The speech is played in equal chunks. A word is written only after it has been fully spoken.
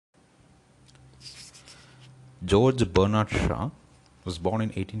George Bernard Shaw was born in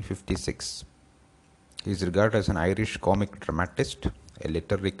 1856. He is regarded as an Irish comic dramatist, a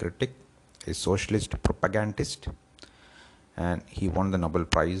literary critic, a socialist propagandist, and he won the Nobel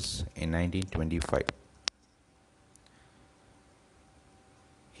Prize in 1925.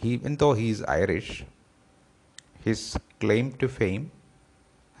 Even though he is Irish, his claim to fame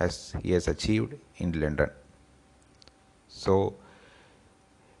he has achieved in London. So,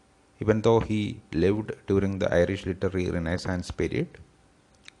 even though he lived during the Irish literary Renaissance period,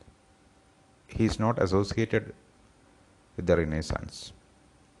 he is not associated with the Renaissance.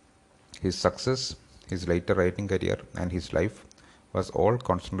 His success, his later writing career, and his life was all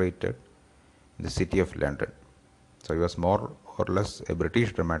concentrated in the city of London. So he was more or less a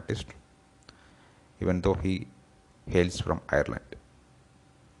British dramatist, even though he hails from Ireland.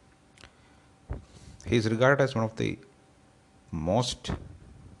 He is regarded as one of the most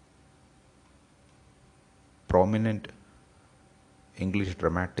prominent English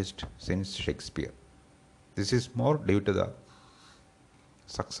dramatist since Shakespeare. This is more due to the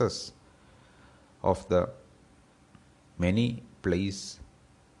success of the many plays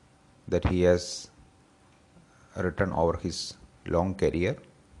that he has written over his long career.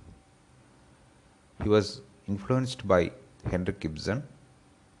 He was influenced by Henrik Ibsen.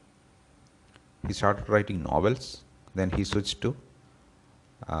 He started writing novels, then he switched to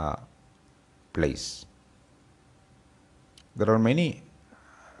plays. There are many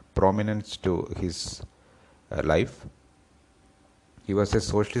prominence to his life. He was a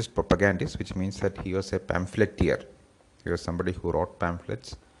socialist propagandist, which means that he was a pamphleteer. He was somebody who wrote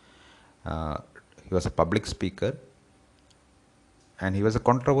pamphlets. He was a public speaker, and he was a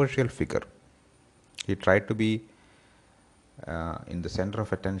controversial figure. He tried to be in the center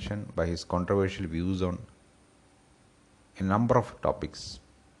of attention by his controversial views on a number of topics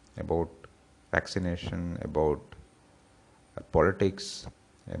about vaccination, about politics,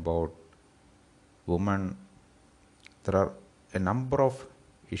 about women. There are a number of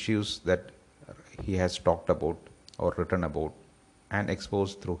issues that he has talked about or written about and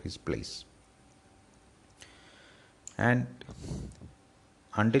exposed through his plays. And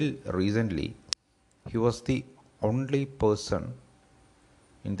until recently, he was the only person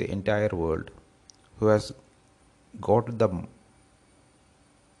in the entire world who has got the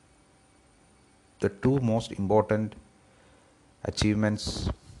two most important achievements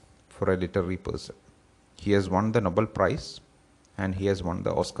for a literary person. He has won the Nobel Prize and he has won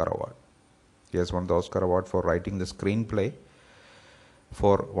the Oscar Award. He has won the Oscar Award for writing the screenplay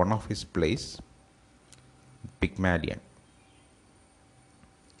for one of his plays, Pygmalion.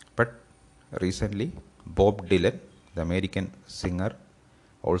 But recently, Bob Dylan, the American singer,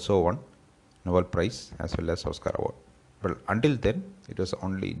 also won Nobel Prize as well as Oscar Award. But until then, it was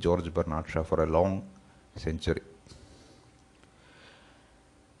only George Bernard Shaw for a long century.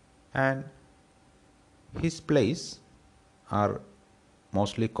 And his plays are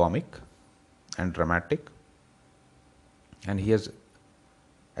mostly comic and dramatic, and he has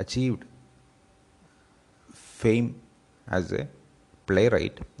achieved fame as a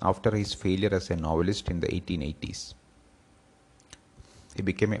playwright after his failure as a novelist in the 1880s. He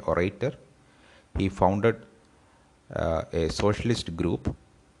became an orator. He founded a socialist group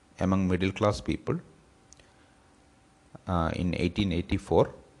among middle class people in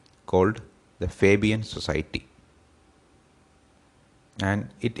 1884 called the Fabian Society. And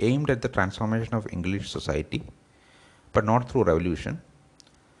it aimed at the transformation of English society, but not through revolution,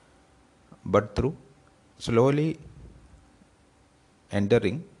 but through slowly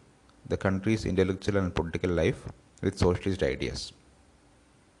entering the country's intellectual and political life with socialist ideas.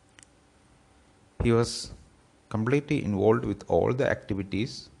 He was completely involved with all the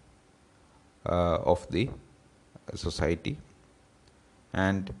activities of the society,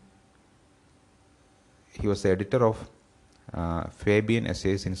 and he was the editor of Fabian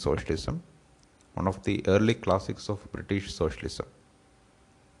Essays in Socialism, one of the early classics of British socialism.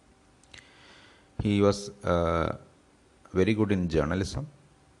 He was very good in journalism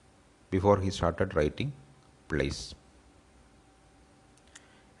before he started writing plays.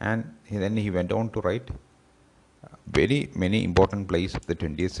 And then he went on to write very many important plays of the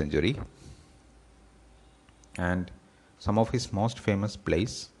 20th century. And some of his most famous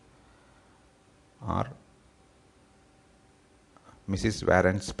plays are Mrs.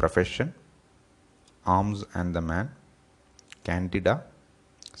 Warren's Profession, Arms and the Man, Candida,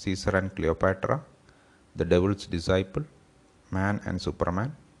 Caesar and Cleopatra, The Devil's Disciple, Man and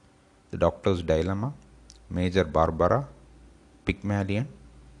Superman, The Doctor's Dilemma, Major Barbara, Pygmalion,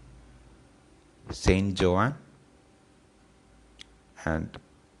 Saint Joan, and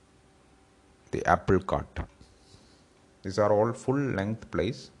The Apple Cart. These are all full-length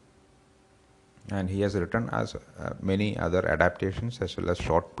plays, and he has written as many other adaptations as well as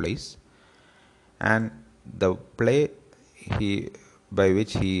short plays. And the play he by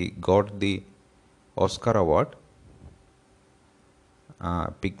which he got the Oscar award,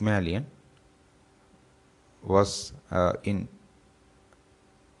 Pygmalion, was in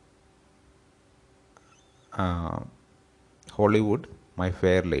Hollywood, My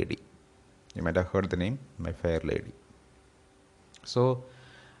Fair Lady. You might have heard the name, My Fair Lady. So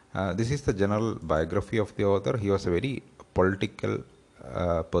this is the general biography of the author. He was a very political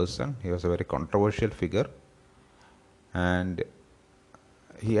person. He was a very controversial figure, and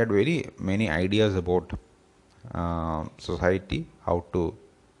he had very many ideas about society, how to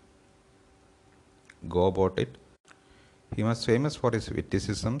go about it. He was famous for his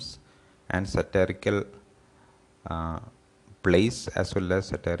witticisms and satirical plays as well as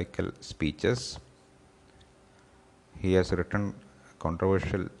satirical speeches. He has written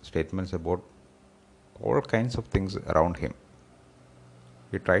controversial statements about all kinds of things around him.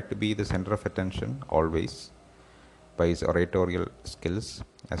 He tried to be the center of attention always by his oratorial skills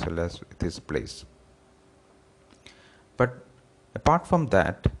as well as with his plays. But apart from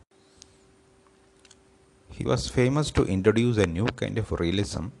that, he was famous to introduce a new kind of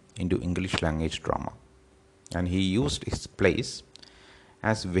realism into English language drama, and he used his plays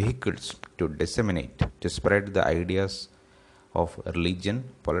as vehicles to disseminate, to spread the ideas of religion,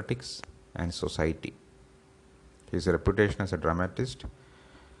 politics, and society. His reputation as a dramatist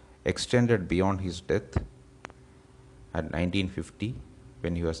extended beyond his death at 1950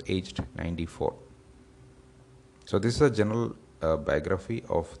 when he was aged 94. So this is a general biography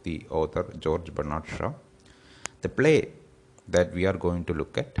of the author George Bernard Shaw. The play that we are going to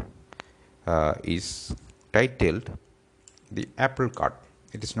look at is titled The Apple Cart.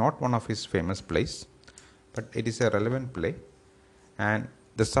 It is not one of his famous plays, but it is a relevant play, and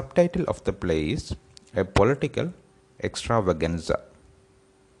the subtitle of the play is A Political Extravaganza.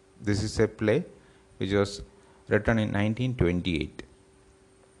 This is a play which was written in 1928.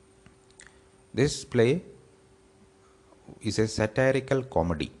 This play is a satirical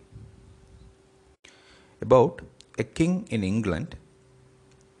comedy about a king in England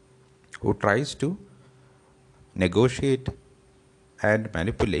who tries to negotiate and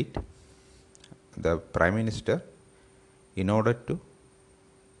manipulate the prime minister in order to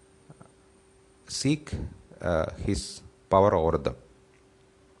seek his power over them.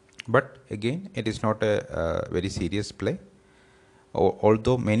 But again, it is not a very serious play,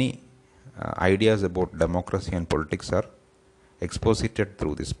 although many ideas about democracy and politics are exposited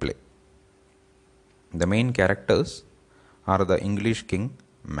through this play. The main characters are the English king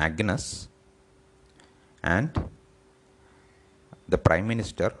Magnus and the prime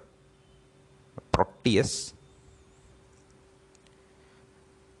minister Proteus,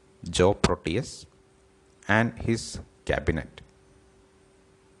 Joe Proteus, and his cabinet.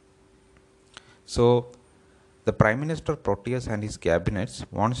 So the prime minister Proteus and his cabinet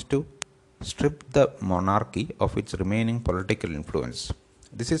wants to strip the monarchy of its remaining political influence.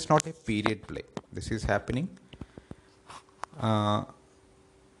 This is not a period play. This is happening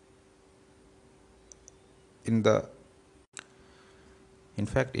in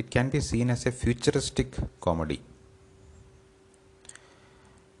fact, it can be seen as a futuristic comedy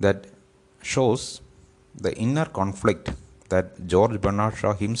that shows the inner conflict that George Bernard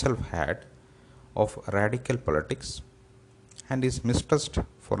Shaw himself had of radical politics and his mistrust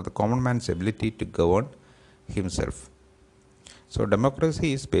for the common man's ability to govern himself. So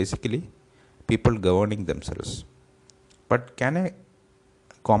democracy is basically people governing themselves. But can a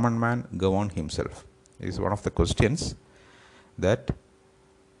common man govern himself? Is one of the questions that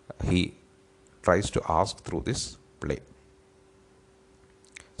he tries to ask through this play.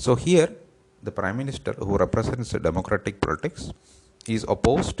 So here the prime minister, who represents democratic politics, is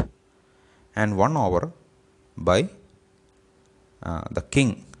opposed and won over by the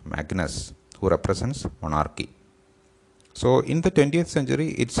king Magnus, who represents monarchy. So in the 20th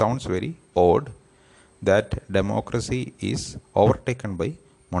century, it sounds very odd that democracy is overtaken by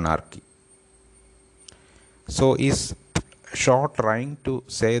monarchy. So is Shaw trying to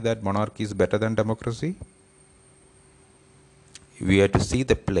say that monarchy is better than democracy? We have to see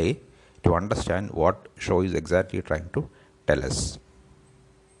the play to understand what Shaw is exactly trying to tell us.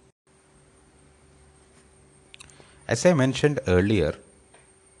 As I mentioned earlier,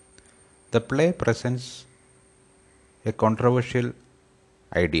 the play presents a controversial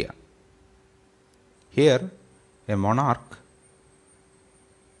idea. Here, a monarch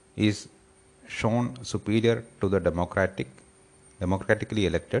is shown superior to the democratically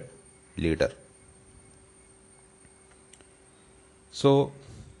elected leader. So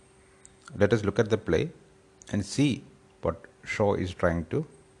let us look at the play and see what Shaw is trying to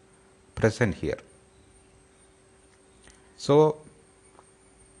present here. So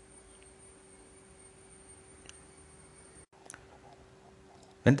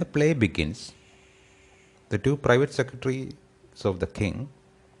when the play begins, the two private secretaries of the king,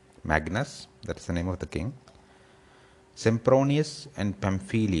 Magnus, that is the name of the king, Sempronius and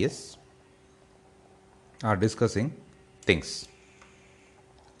Pamphilus, are discussing things.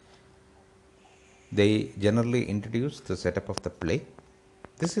 They generally introduce the setup of the play.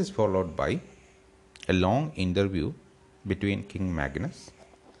 This is followed by a long interview between King Magnus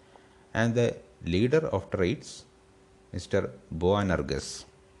and the leader of trades, Mr. Boanerges.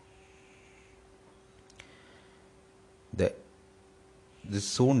 This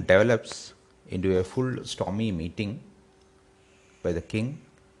soon develops into a full stormy meeting by the king,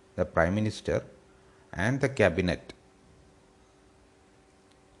 the prime minister, and the cabinet,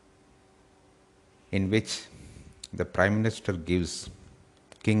 in which the prime minister gives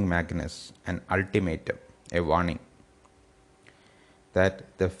King Magnus an ultimatum, a warning,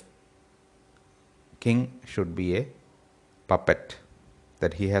 that the king should be a puppet,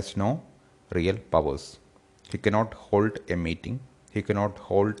 that he has no real powers. He cannot hold a meeting, he cannot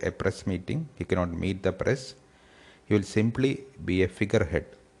hold a press meeting, he cannot meet the press. He will simply be a figurehead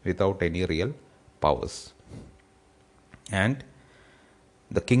without any real powers. And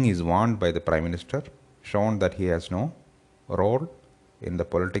the king is warned by the prime minister, shown that he has no role in the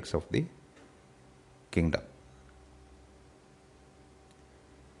politics of the kingdom.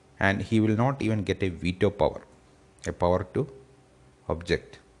 And he will not even get a veto power, a power to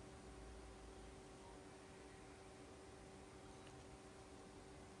object.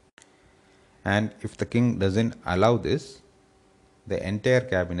 And if the king doesn't allow this, the entire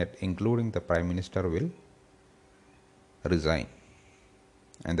cabinet, including the prime minister, will resign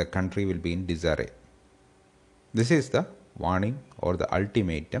and the country will be in disarray. This is the warning or the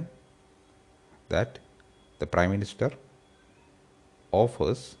ultimatum that the prime minister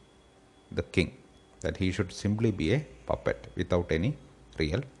offers the king, that he should simply be a puppet without any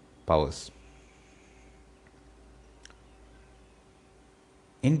real powers.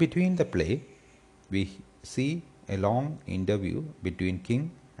 In between the play, we see a long interview between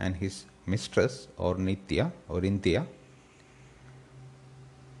king and his mistress or Nitya or Inthya,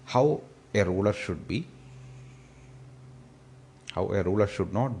 how a ruler should be, how a ruler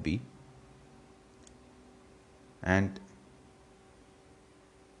should not be, and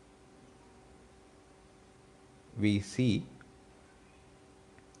we see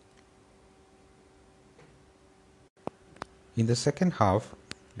in the second half,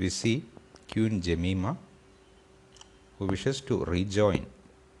 we see Queen Jemima, who wishes to rejoin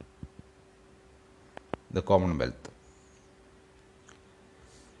the Commonwealth.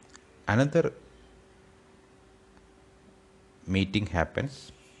 Another meeting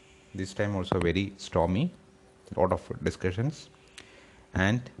happens, this time also very stormy, lot of discussions,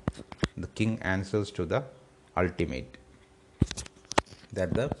 and the king answers to the ultimate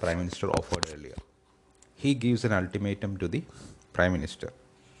that the prime minister offered earlier. He gives an ultimatum to the prime minister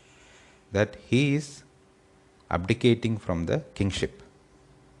that he is abdicating from the kingship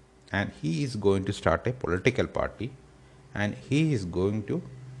and he is going to start a political party and he is going to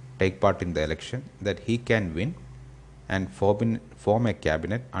take part in the election, that he can win and form a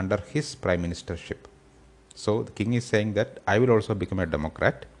cabinet under his prime ministership. So the king is saying that I will also become a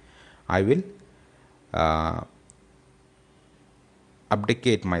Democrat. I will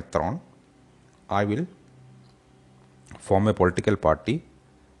abdicate my throne. I will form a political party.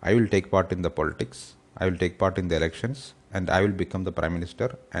 I will take part in the politics. I will take part in the elections and I will become the prime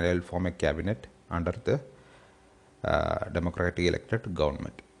minister and I will form a cabinet under the democratically elected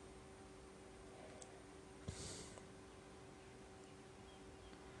government.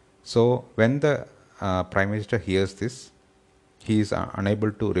 So when the prime minister hears this, he is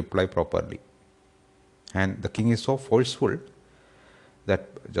unable to reply properly, and the king is so forceful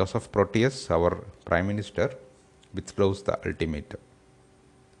that Joseph Proteus, our prime minister, withdraws the ultimatum.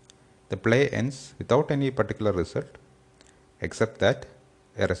 The play ends without any particular result, except that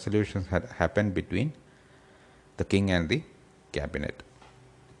a resolution had happened between the king and the cabinet.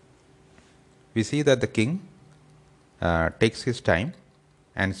 We see that the king takes his time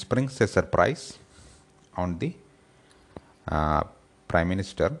and springs a surprise on the prime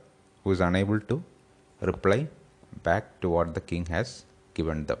minister, who is unable to reply back to what the king has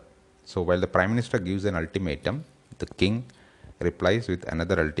given them. So while the prime minister gives an ultimatum, the king replies with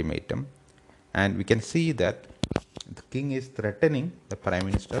another ultimatum, and we can see that the king is threatening the prime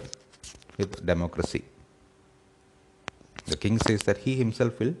minister with democracy. The king says that he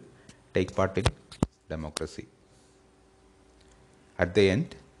himself will take part in democracy. At the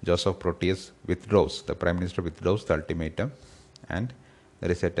end, Joseph Proteus withdraws, the prime minister withdraws the ultimatum, and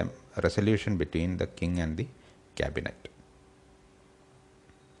there is a resolution between the king and the cabinet.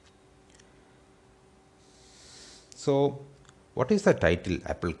 So, what is the title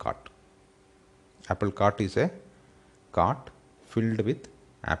Apple Cart? Apple Cart is a cart filled with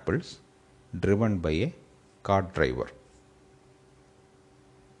apples driven by a cart driver.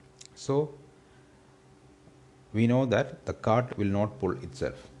 So, we know that the cart will not pull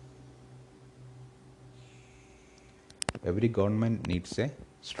itself. Every government needs a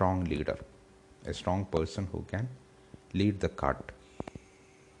strong leader, a strong person who can lead the cart.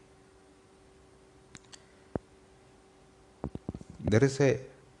 There is a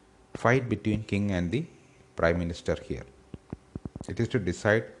fight between king and the prime minister here. It is to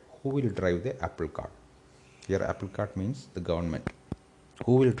decide who will drive the apple cart. Here apple cart means the government.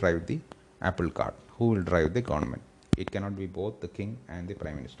 Who will drive the apple cart? Who will drive the government? It cannot be both the king and the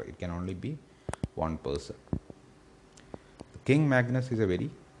prime minister. It can only be one person. King Magnus is a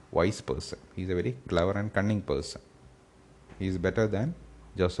very wise person. He is a very clever and cunning person. He is better than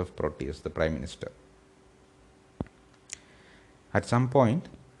Joseph Proteus, the prime minister. At some point,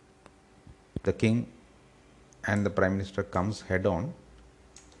 the king and the prime minister comes head on.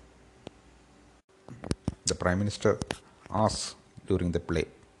 The prime minister asks during the play,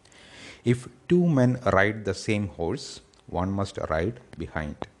 if two men ride the same horse, one must ride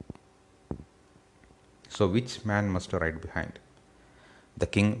behind. So which man must ride behind? The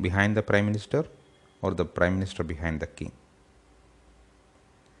king behind the prime minister or the prime minister behind the king?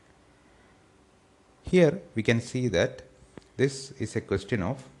 Here we can see that this is a question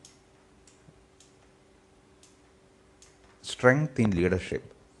of strength in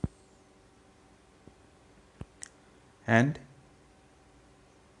leadership. And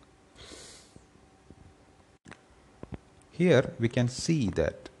here we can see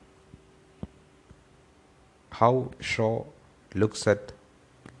that how Shaw looks at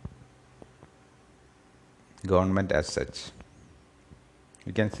government as such.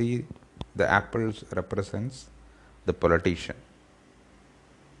 You can see the apples represents the politician,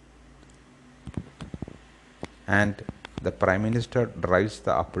 and the prime minister drives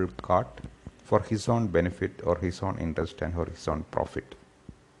the apple cart for his own benefit or his own interest and for his own profit.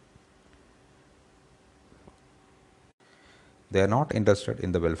 They are not interested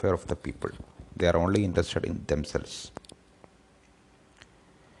in the welfare of the people. They are only interested in themselves.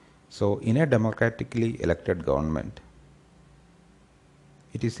 So, in a democratically elected government,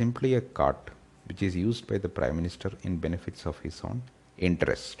 it is simply a cart which is used by the prime minister in benefits of his own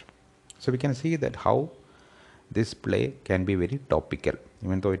interest. So, we can see that how this play can be very topical,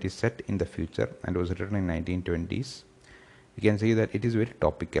 even though it is set in the future and was written in 1920s. You can see that it is very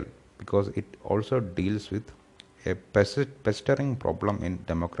topical because it also deals with a pestering problem in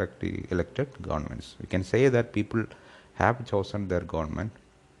democratically elected governments. We can say that people have chosen their government,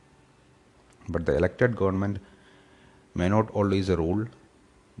 but the elected government may not always rule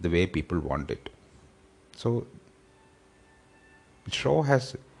the way people want it. So, Shaw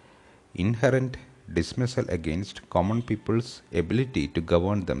has inherent dismissal against common people's ability to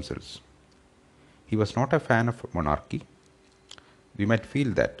govern themselves. He was not a fan of monarchy. We might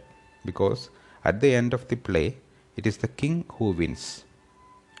feel that because at the end of the play, it is the king who wins.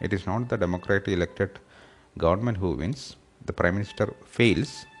 It is not the democratically elected government who wins. The prime minister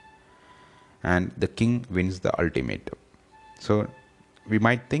fails and the king wins the ultimatum. So, we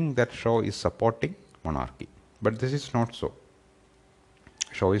might think that Shaw is supporting monarchy, but this is not so.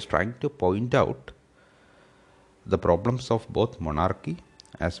 Shaw is trying to point out the problems of both monarchy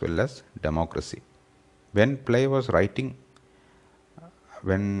as well as democracy. When the play was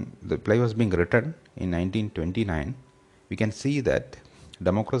being written in 1929, we can see that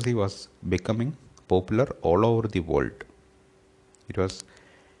democracy was becoming popular all over the world. It was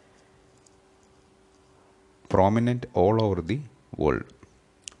prominent all over the world.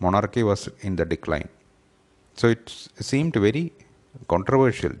 Monarchy was in the decline. So it seemed very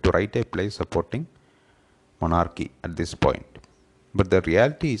controversial to write a play supporting monarchy at this point. But the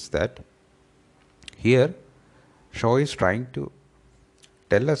reality is that here Shaw is trying to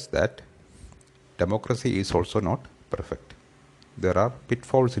tell us that democracy is also not perfect. There are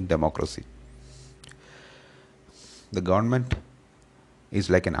pitfalls in democracy. The government is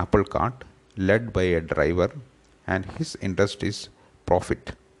like an apple cart led by a driver, and his interest is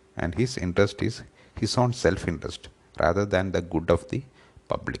profit, and his interest is his own self-interest rather than the good of the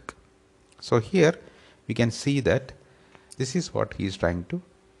public. So here we can see that this is what he is trying to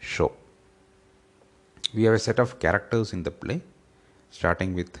show. We have a set of characters in the play,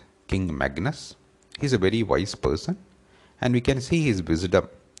 starting with King Magnus. He is a very wise person, and we can see his wisdom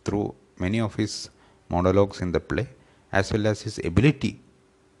through many of his monologues in the play, as well as his ability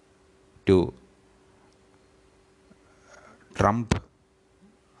to trump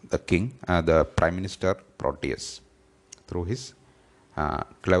the king, the Prime Minister Proteus, through his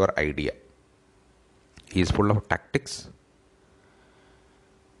clever idea. He is full of tactics,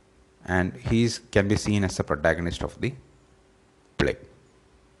 and can be seen as the protagonist of the play.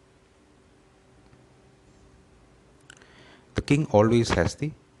 The king always has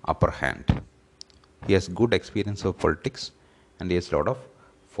the upper hand. He has good experience of politics, and he has a lot of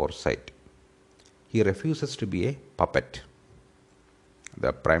foresight. He refuses to be a puppet.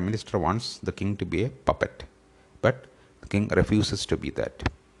 The Prime Minister wants the king to be a puppet, but the king refuses to be that.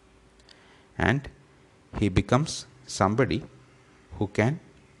 And he becomes somebody who can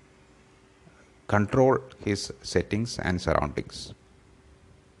control his settings and surroundings.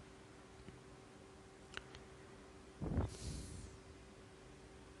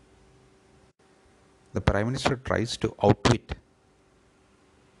 The Prime Minister tries to outwit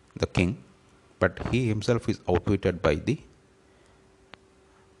the king, but he himself is outwitted by the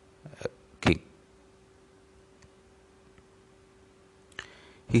king.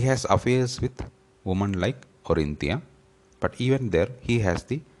 He has affairs with women like Orinthia, but even there he has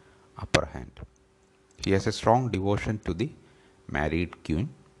the upper hand. He has a strong devotion to the married queen.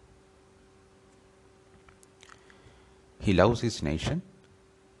 He loves his nation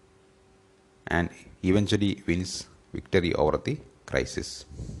and eventually wins victory over the crisis.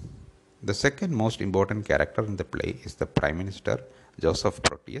 The second most important character in the play is the Prime Minister Joseph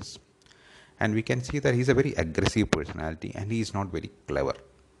Proteus, and we can see that he is a very aggressive personality and he is not very clever.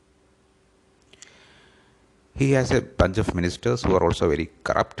 He has a bunch of ministers who are also very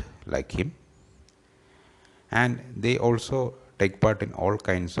corrupt like him, and they also take part in all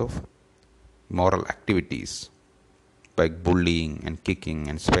kinds of moral activities like bullying and kicking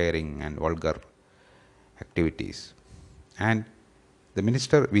and swearing and vulgar activities. And the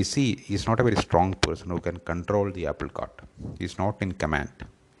minister we see is not a very strong person who can control the apple cart. He is not in command.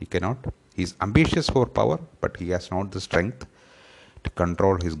 He cannot. He is ambitious for power, but he has not the strength to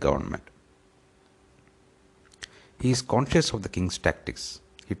control his government. He is conscious of the king's tactics.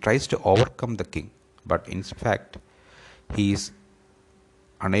 He tries to overcome the king, but in fact, he is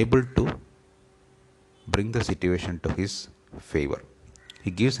unable to bring the situation to his favor.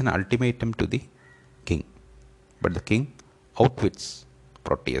 He gives an ultimatum to the king, but the king outwits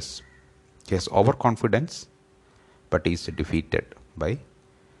Proteus. He has overconfidence, but he is defeated by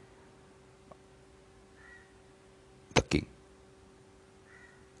the king.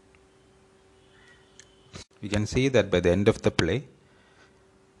 We can see that by the end of the play,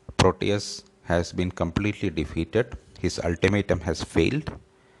 Proteus has been completely defeated, his ultimatum has failed,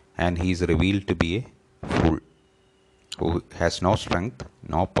 and he is revealed to be a fool who has no strength,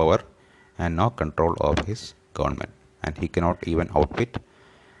 no power, and no control of his government. And he cannot even outwit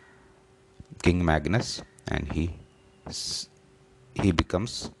King Magnus, and he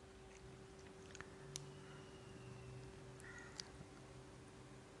becomes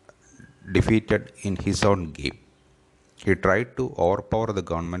defeated in his own game. He tried to overpower the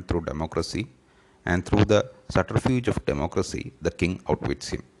government through democracy, and through the subterfuge of democracy, the king outwits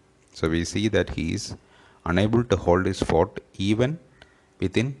him. So we see that he is unable to hold his fort even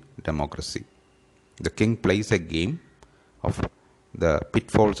within democracy. The king plays a game of the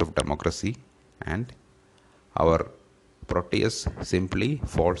pitfalls of democracy, and our Proteus simply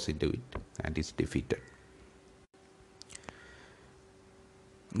falls into it and is defeated.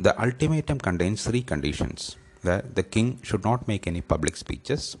 The ultimatum contains three conditions: that the king should not make any public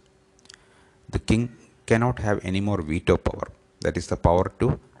speeches, the king cannot have any more veto power, that is the power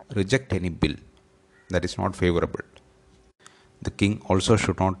to reject any bill that is not favorable. The king also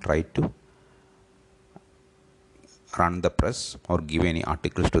should not try to run the press or give any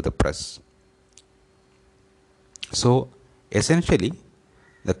articles to the press. So essentially,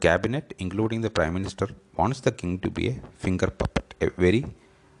 the cabinet, including the Prime Minister, wants the king to be a finger puppet,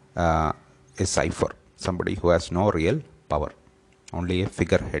 a cipher, somebody who has no real power, only a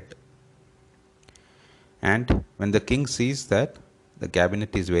figurehead. And when the king sees that the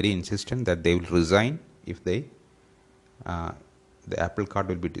cabinet is very insistent that they will resign if the apple cart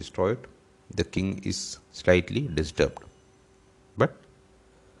will be destroyed, the king is slightly disturbed. But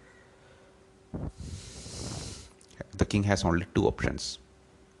the king has only two options: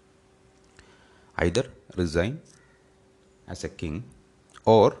 either resign as a king,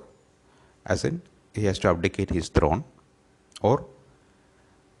 or as in he has to abdicate his throne, or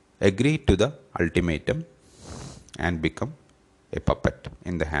agree to the ultimatum and become a puppet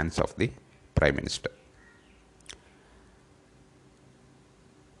in the hands of the Prime Minister.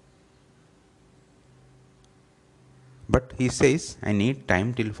 But he says, I need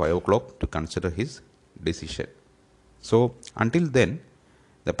time till 5 o'clock to consider his decision. So until then,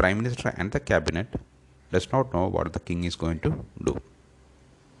 the Prime Minister and the Cabinet does not know what the King is going to do.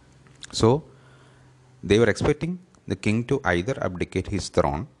 So they were expecting the King to either abdicate his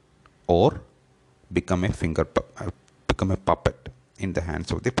throne or become a puppet in the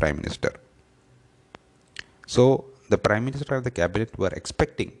hands of the Prime Minister. So the Prime Minister and the Cabinet were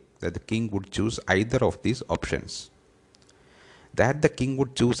expecting that the King would choose either of these options. That the King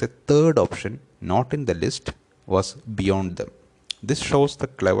would choose a third option not in the list was beyond them. This shows the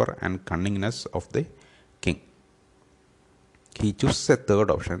clever and cunningness of the King. He chooses a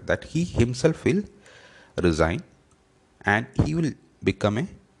third option, that he himself will resign and he will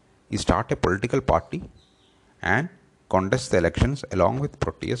start a political party and contest the elections along with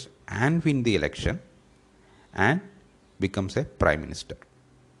Proteus and win the election and becomes a Prime Minister.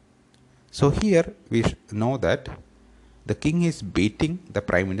 So here we know that the King is beating the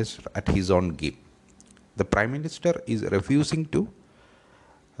Prime Minister at his own game. The Prime Minister is refusing to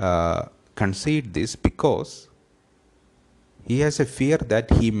concede this because he has a fear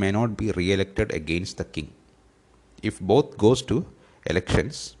that he may not be re-elected against the King. If both goes to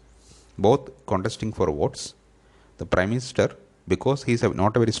elections, both contesting for votes, the Prime Minister, because he is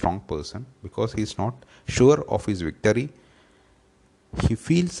not a very strong person, because he is not sure of his victory, he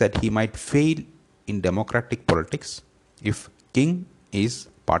feels that he might fail in democratic politics if King is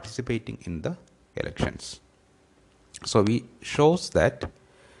participating in the elections. So he shows that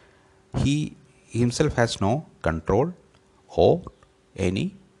he himself has no control or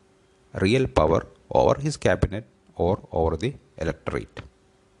any real power over his cabinet or over the electorate.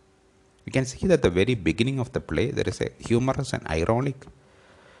 We can see that at the very beginning of the play there is a humorous and ironic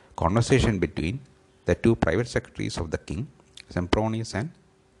conversation between the two private secretaries of the King, Sempronius and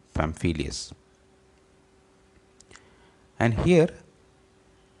Pamphilus. And here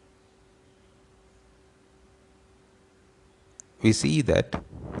we see that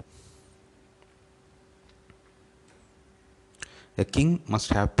a king must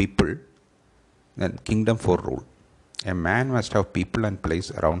have people and kingdom for rule. A man must have people and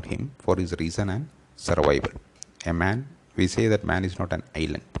place around him for his reason and survival. A man, we say that man is not an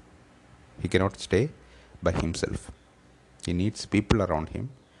island. He cannot stay by himself. He needs people around him.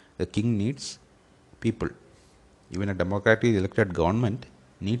 The king needs people. Even a democratically elected government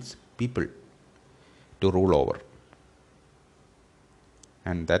needs people to rule over.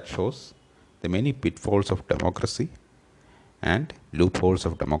 And that shows the many pitfalls of democracy and loopholes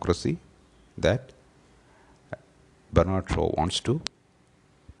of democracy that Bernard Shaw wants to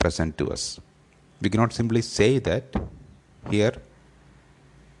present to us. We cannot simply say that here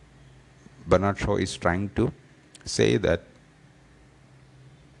Bernard Shaw is trying to say that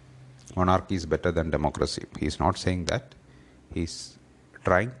monarchy is better than democracy. He is not saying that. He is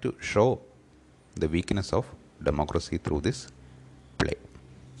trying to show the weakness of democracy through this play.